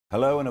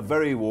Hello and a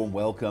very warm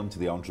welcome to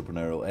the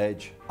Entrepreneurial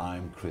Edge.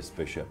 I'm Chris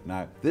Bishop.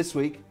 Now, this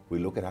week we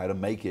look at how to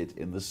make it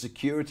in the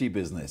security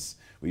business.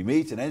 We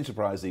meet an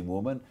enterprising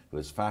woman who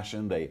has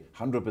fashioned a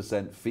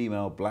 100%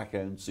 female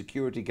black-owned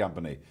security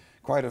company.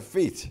 Quite a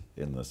feat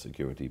in the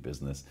security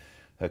business.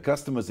 Her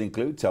customers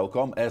include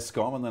Telkom,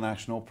 Eskom and the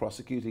National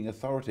Porsecuting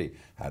Authority.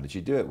 How did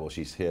she do it? Well,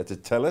 she's here to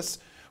tell us.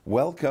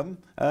 Welcome.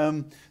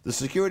 The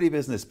security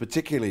business,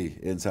 particularly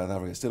in South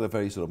Africa, is still a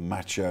very sort of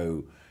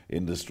macho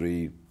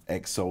industry.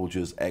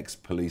 Ex-soldiers,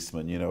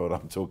 ex-policemen, you know what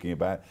I'm talking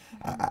about.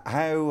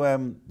 How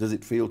does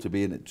it feel to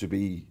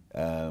be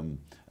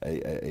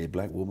a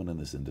black woman in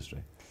this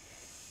industry?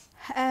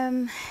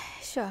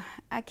 Sure,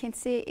 I can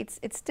say it's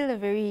still a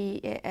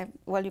very,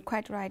 well, you're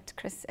quite right,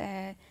 Chris.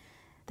 The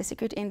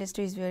security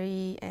industry is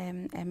very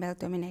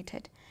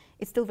male-dominated.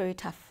 It's still very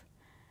tough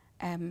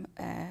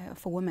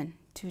for women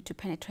to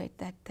penetrate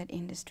that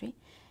industry.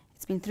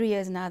 It's been 3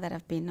 years now that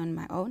I've been on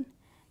my own,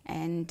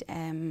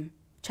 and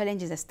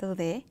challenges are still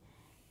there,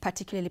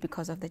 particularly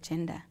because of the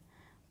gender.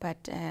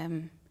 But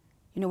you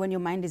know, when your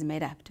mind is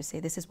made up to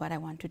say this is what I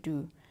want to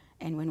do,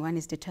 and when one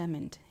is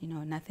determined, you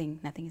know, nothing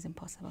is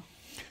impossible.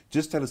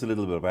 Just tell us a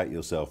little bit about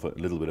yourself, a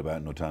little bit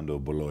about Nothando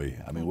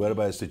Baloyi. I mean,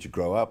 whereabouts did you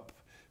grow up?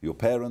 Your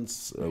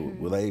parents,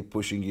 were they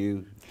pushing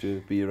you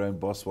to be your own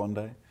boss one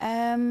day?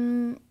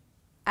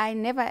 I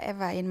never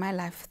ever in my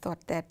life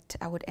thought that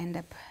I would end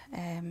up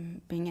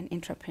being an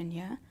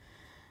entrepreneur.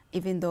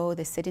 Even though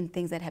there's certain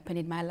things that happened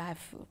in my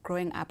life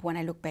growing up, when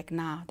I look back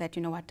now, that,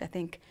 you know what, I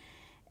think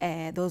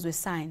those were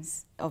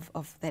signs of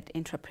that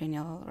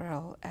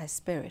entrepreneurial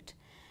spirit.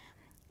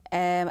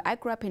 I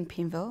grew up in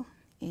Pimville,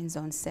 in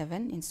Zone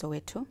 7, in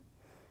Soweto.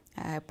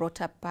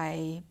 Brought up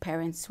by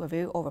parents who are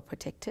very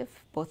overprotective.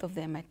 Both of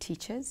them are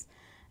teachers.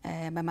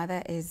 My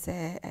mother is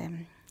a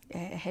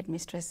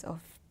headmistress of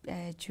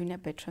Junior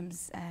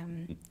Bertram's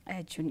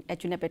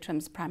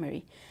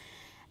Primary.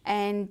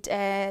 And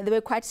they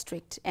were quite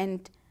strict.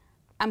 And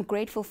I'm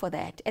grateful for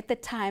that. At the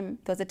time,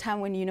 there was a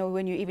time when, you know,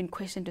 when you even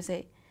questioned to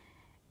say,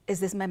 is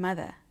this my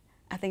mother?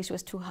 I think she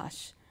was too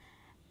harsh.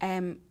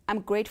 I'm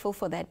grateful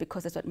for that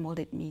because that's what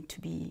molded me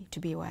to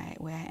be where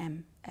I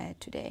am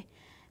today.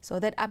 So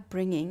that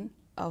upbringing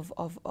of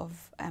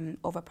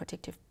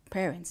overprotective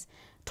parents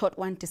taught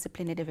one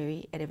discipline at a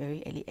very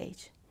early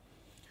age.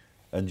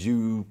 And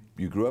you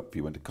grew up,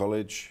 you went to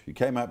college, you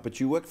came out, but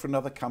you worked for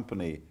another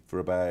company for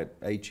about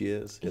 8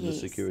 years in the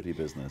security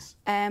business.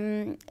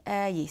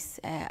 Yes.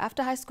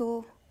 After high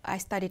school, I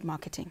studied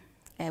marketing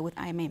with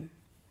IMM.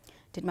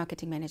 Did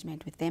marketing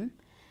management with them.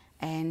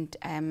 And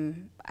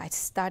I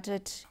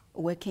started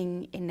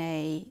working in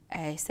a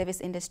service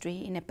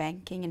industry, in a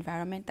banking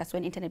environment. That's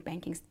when internet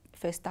banking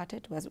first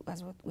started, was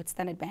with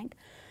Standard Bank.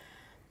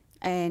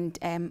 And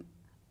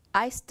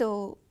I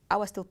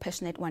was still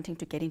passionate, wanting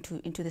to get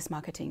into this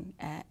marketing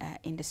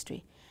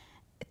industry.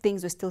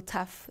 Things were still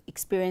tough,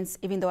 experience,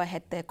 even though I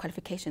had the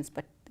qualifications,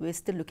 but we were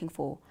still looking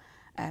for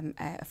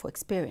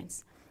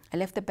experience. I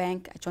left the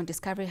bank, I joined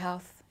Discovery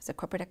Health as a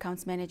corporate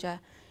accounts manager,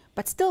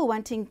 but still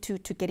wanting to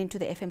get into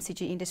the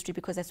FMCG industry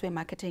because that's where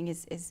marketing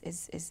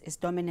is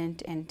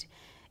dominant and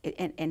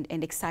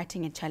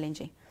exciting and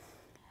challenging.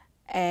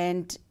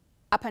 And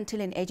up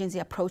until an agency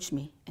approached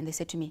me and they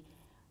said to me,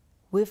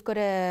 we've got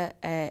a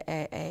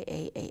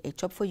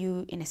job for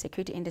you in a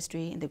security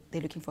industry, and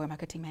they're looking for a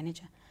marketing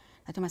manager.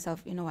 I told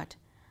myself, you know what,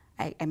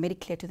 I made it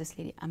clear to this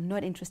lady, I'm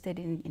not interested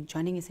in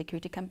joining a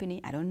security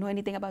company. I don't know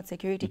anything about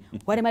security.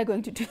 What am I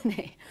going to do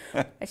there?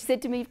 And she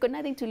said to me, you've got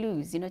nothing to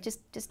lose, you know,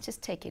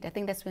 just take it. I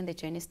think that's when the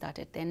journey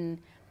started.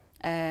 Then.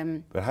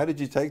 But how did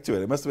you take to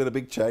it? It must have been a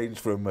big change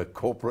from a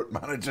corporate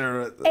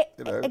manager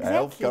at a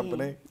health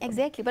company.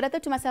 Exactly, but I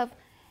thought to myself,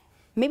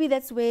 maybe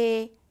that's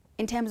where,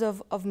 in terms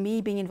of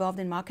me being involved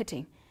in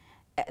marketing,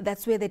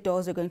 that's where the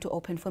doors are going to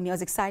open for me. I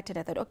was excited.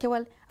 I thought, okay,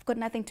 well, I've got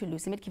nothing to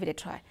lose. Let me give it a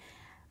try.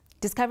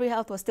 Discovery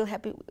Health was still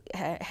happy.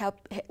 They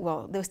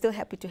were still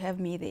happy to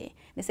have me there.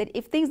 They said,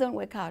 if things don't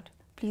work out,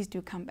 please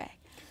do come back.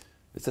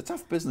 It's a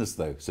tough business,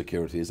 though,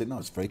 security, is it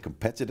not? It's very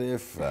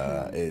competitive.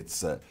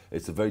 It's a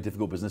very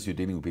difficult business. You're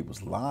dealing with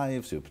people's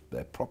lives,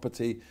 their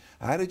property.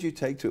 How did you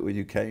take to it when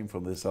you came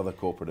from this other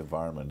corporate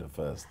environment at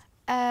first?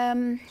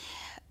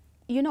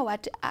 You know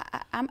what?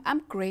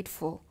 I'm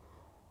grateful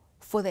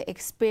for the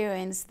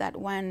experience that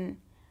one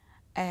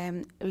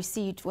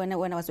received when I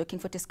was working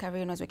for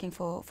Discovery and I was working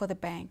for the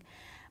bank.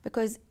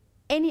 Because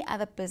any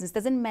other business,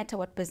 doesn't matter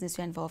what business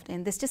you're involved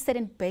in, there's just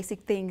certain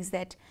basic things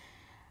that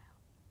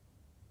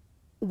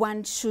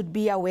one should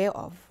be aware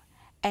of.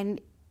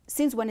 And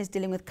since one is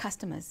dealing with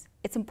customers,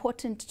 it's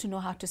important to know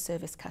how to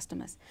service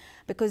customers.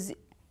 Because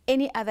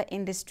any other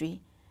industry,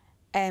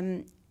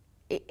 as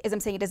I'm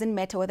saying, it doesn't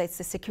matter whether it's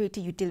the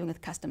security, you're dealing with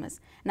customers.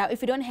 Now,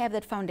 if you don't have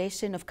that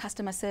foundation of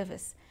customer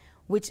service,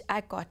 which I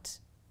got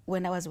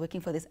when I was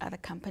working for these other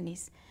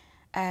companies,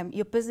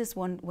 your business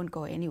won't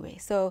go anywhere.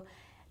 So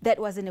that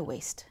wasn't a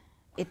waste.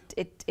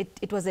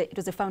 it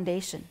was a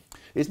foundation.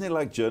 Isn't it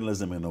like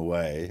journalism in a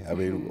way? I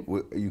mean,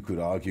 you could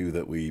argue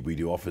that we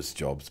do office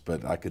jobs,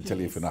 but I could tell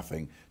you for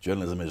nothing,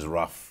 journalism is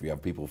rough. You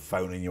have people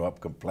phoning you up,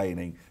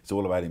 complaining. It's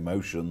all about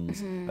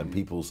emotions and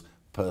people's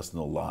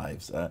personal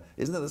lives.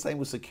 Isn't it the same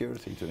with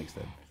security to an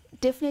extent?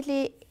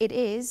 Definitely it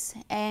is.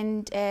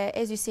 And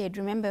as you said,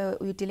 remember,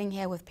 we're dealing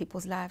here with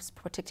people's lives,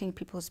 protecting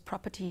people's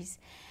properties.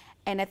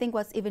 And I think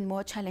what's even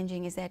more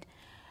challenging is that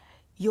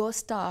your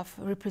staff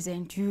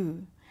represent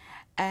you.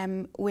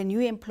 When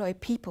you employ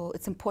people,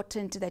 it's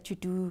important that you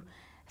do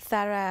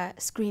thorough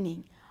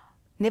screening.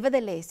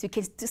 Nevertheless, you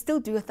can still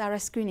do a thorough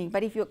screening,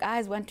 but if your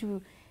guys want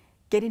to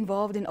get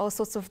involved in all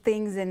sorts of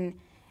things, and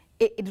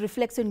it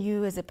reflects on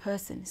you as a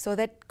person. So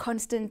that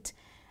constant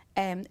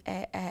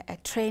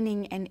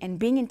training and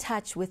being in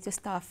touch with your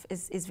staff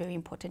is very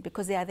important,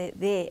 because they are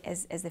there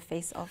as the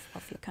face of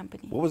your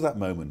company. What was that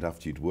moment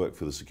after you'd worked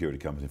for the security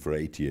company for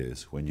 8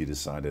 years when you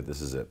decided,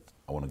 this is it,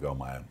 I want to go on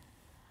my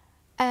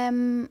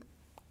own?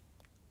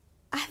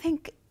 I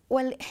think,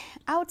 well,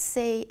 I would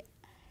say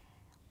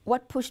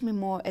what pushed me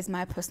more is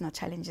my personal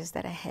challenges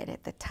that I had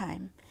at the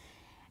time.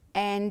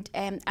 And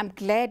I'm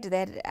glad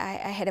that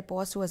I had a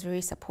boss who was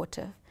very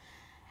supportive.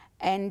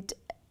 And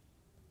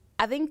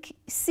I think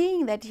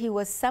seeing that he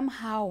was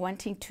somehow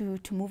wanting to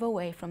move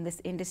away from this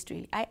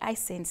industry, I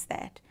sensed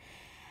that.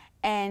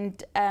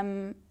 And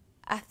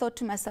I thought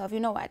to myself, you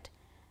know what?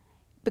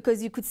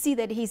 Because you could see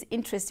that his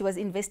interest, he was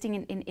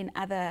investing in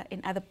other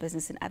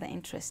business, in other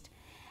interest.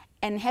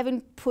 And having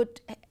put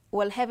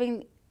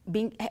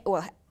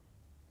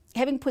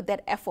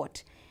that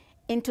effort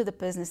into the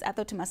business, I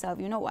thought to myself,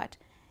 you know what?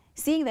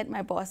 Seeing that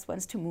my boss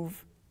wants to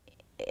move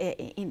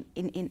in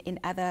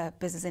other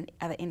business and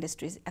other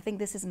industries, I think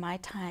this is my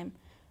time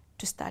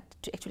to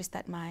actually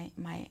start my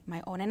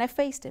own. And I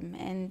faced him,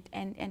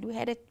 and we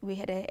had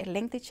a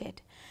lengthy chat.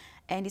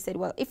 And he said,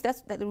 well, if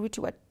that's the route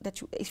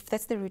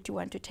you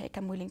want to take,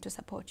 I'm willing to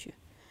support you.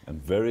 And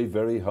very,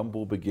 very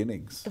humble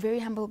beginnings. Very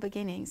humble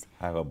beginnings.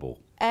 How humble?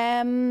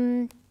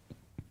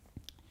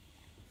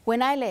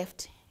 When I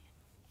left,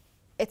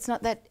 it's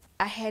not that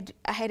I had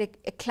a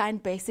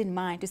client base in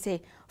mind to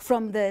say,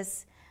 from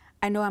this,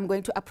 I know I'm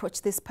going to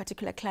approach this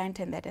particular client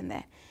and that and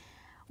that.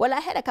 Well,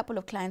 I had a couple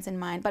of clients in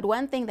mind, but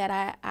one thing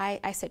that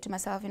I said to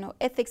myself, you know,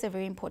 ethics are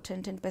very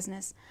important in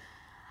business.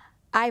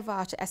 I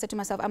said to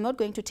myself, I'm not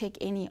going to take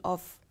any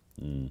of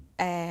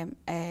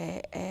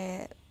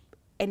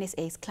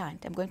NSA's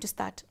client. I'm going to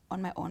start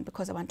on my own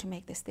because I want to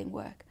make this thing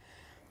work.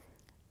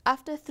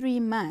 After 3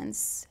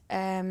 months,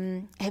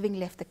 having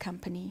left the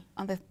company,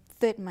 on the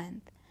 3rd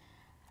month,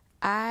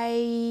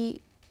 I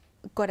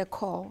got a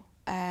call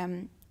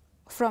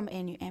from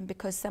NUM,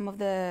 because some of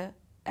the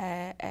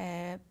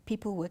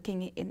people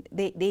working in,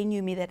 they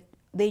knew me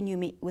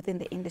within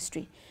the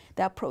industry.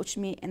 They approached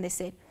me and they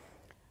said,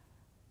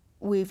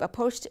 we've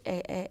approached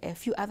a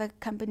few other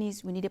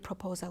companies, we need a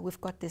proposal,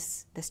 we've got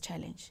this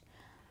challenge.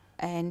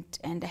 And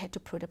I had to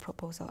put a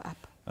proposal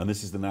up. And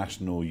this is the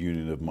National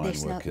Union of Mine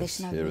Workers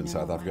here in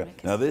South Africa.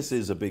 Now this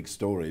is a big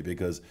story,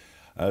 because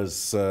as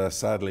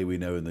sadly we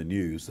know in the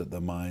news that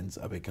the mines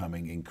are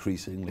becoming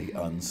increasingly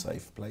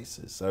unsafe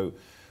places. So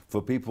for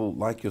people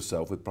like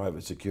yourself with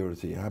private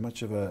security, how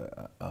much of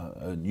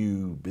a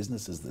new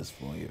business is this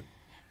for you?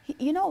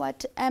 You know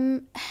what?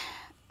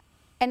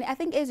 And I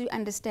think, as you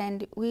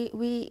understand,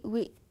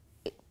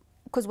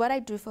 because what I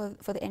do for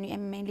the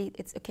NUM mainly,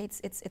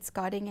 it's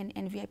guarding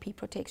and VIP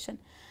protection.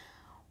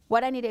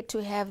 What I needed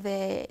to have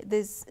there,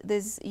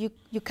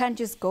 you can't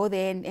just go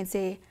there and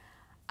say,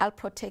 I'll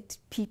protect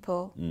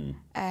people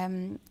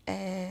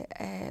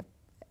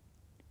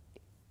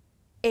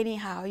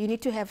anyhow. You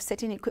need to have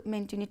certain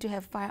equipment, you need to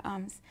have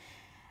firearms.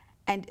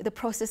 And the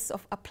process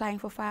of applying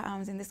for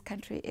firearms in this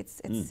country, it's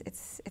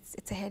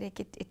a headache,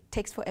 it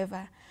takes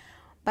forever.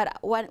 But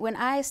when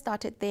I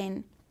started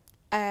then,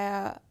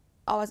 I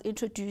was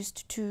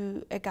introduced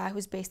to a guy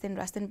who's based in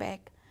Rustenburg,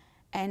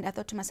 and I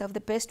thought to myself, the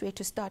best way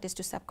to start is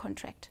to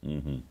subcontract.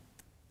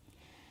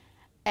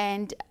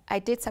 And I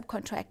did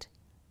subcontract,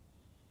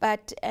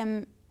 but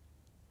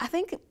I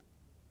think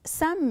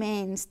some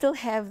men still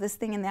have this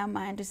thing in their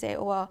mind to say,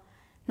 oh, well,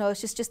 no,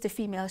 she's just a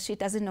female, she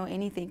doesn't know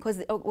anything,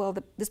 because, oh, well,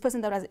 this person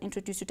that I was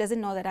introduced to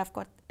doesn't know that I've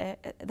got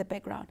the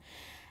background.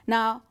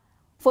 Now,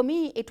 for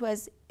me, it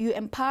was you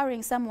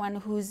empowering someone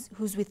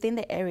who's within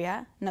the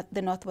area, not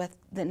the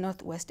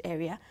northwest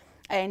area,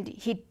 and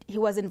he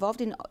was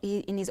involved in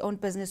his own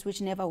business,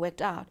 which never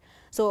worked out.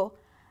 So,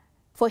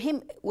 for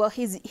him, well,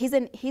 he's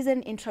an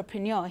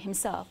entrepreneur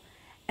himself,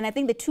 and I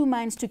think the two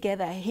minds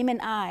together, him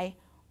and I,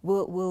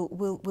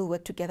 will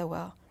work together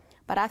well.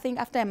 But I think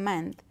after a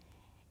month,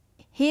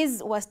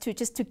 his was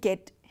just to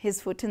get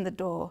his foot in the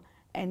door,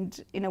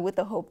 and with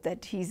the hope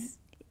that he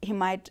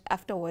might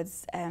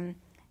afterwards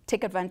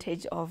take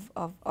advantage of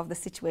the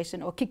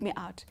situation or kick me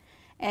out.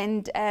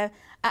 And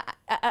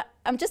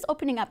I'm just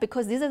opening up,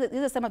 because these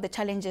are some of the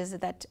challenges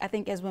that I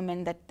think as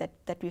women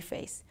that we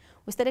face.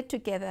 We started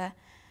together,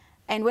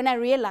 and when I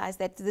realized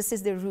that this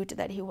is the route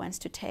that he wants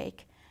to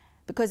take,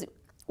 because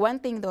one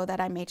thing though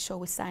that I made sure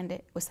we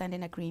signed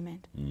an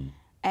agreement,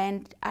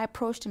 And I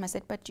approached him, I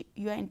said, but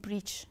you are in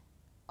breach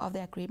of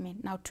the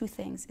agreement. Now, two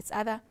things. It's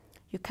either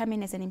you come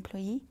in as an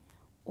employee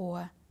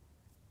or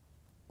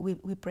we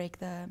break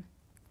the,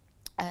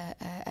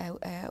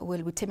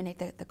 we terminate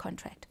the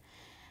contract.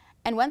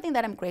 And one thing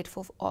that I'm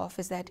grateful of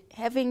is that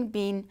having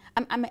been,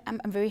 I'm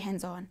very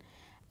hands-on.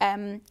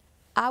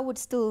 I would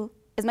still,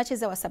 as much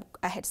as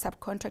I had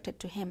subcontracted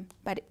to him,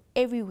 but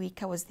every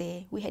week I was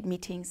there. We had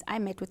meetings. I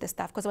met with the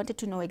staff because I wanted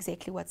to know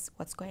exactly what's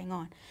going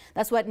on.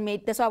 That's why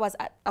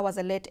I was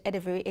alert at the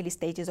very early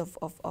stages of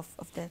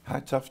the. How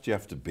tough do you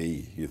have to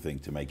be, you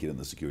think, to make it in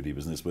the security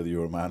business, whether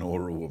you're a man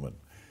or a woman?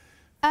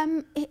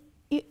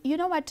 You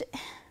know what?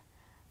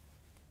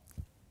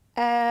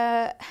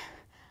 I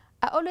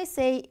always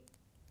say,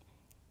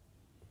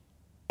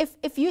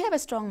 if you have a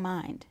strong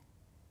mind,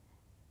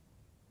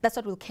 that's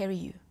what will carry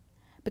you.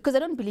 Because I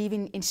don't believe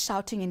in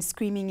shouting and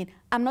screaming.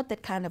 I'm not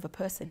that kind of a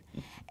person.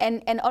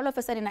 And all of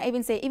a sudden, I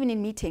even say, even in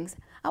meetings,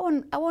 I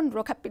won't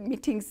rock up in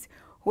meetings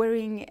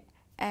wearing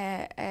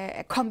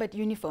a combat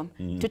uniform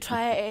to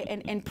try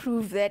and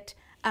prove that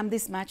I'm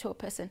this macho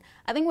person.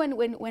 I think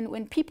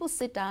when people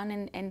sit down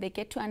and they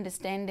get to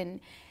understand,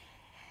 and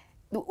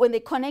when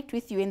they connect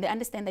with you and they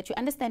understand that you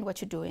understand what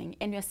you're doing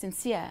and you're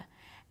sincere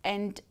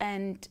and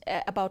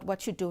about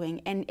what you're doing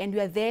and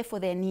you are there for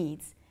their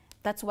needs,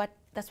 that's what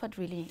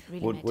really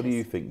matters. What do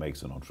you think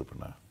makes an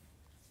entrepreneur?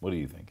 What do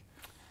you think?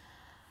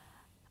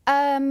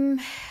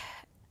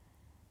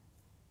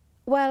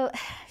 Well,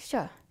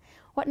 sure.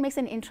 What makes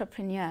an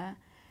entrepreneur?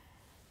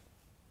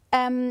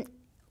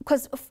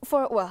 Because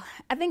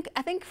I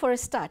think for a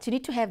start, you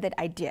need to have that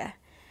idea.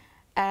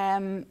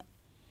 About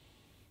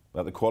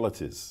the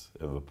qualities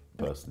of a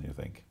person, you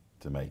think,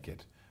 to make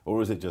it,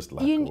 or is it just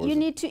luck? You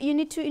need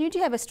to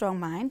have a strong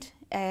mind,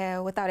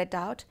 without a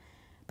doubt,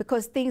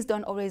 because things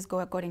don't always go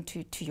according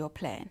to your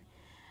plan.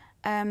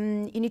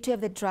 You need to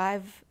have the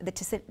drive,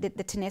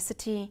 the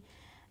tenacity,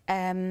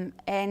 and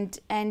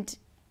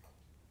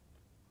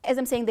as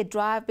I'm saying, the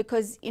drive,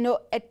 because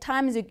at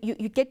times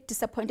you get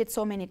disappointed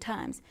so many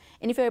times,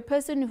 and if you're a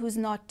person who's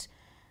not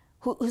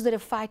a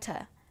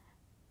fighter,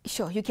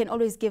 sure, you can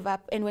always give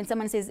up. And when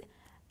someone says,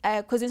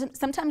 because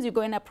sometimes you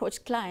go and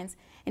approach clients,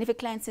 and if a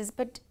client says,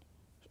 but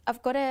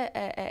I've got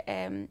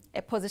a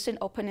position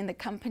open in the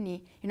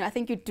company, I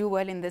think you do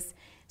well in this.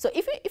 So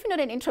if you're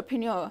not an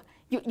entrepreneur,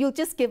 you'll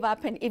just give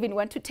up and even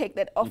want to take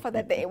that offer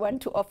that they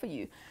want to offer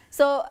you.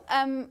 So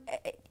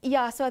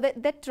yeah, so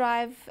that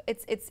drive,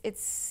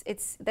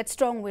 it's that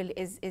strong will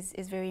is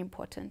very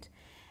important,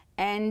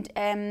 and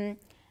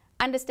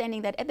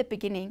understanding that at the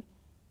beginning,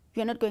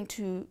 you're not going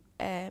to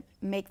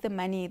make the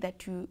money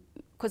that you,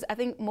 because I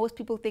think most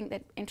people think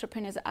that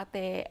entrepreneurs are out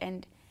there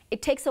and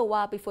it takes a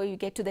while before you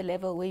get to the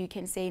level where you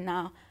can say,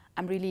 now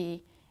I'm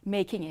really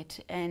making it,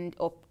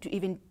 or to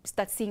even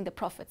start seeing the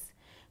profits.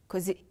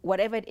 Because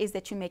whatever it is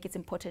that you make, it's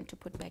important to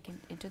put back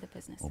into the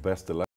business. Well, best of luck.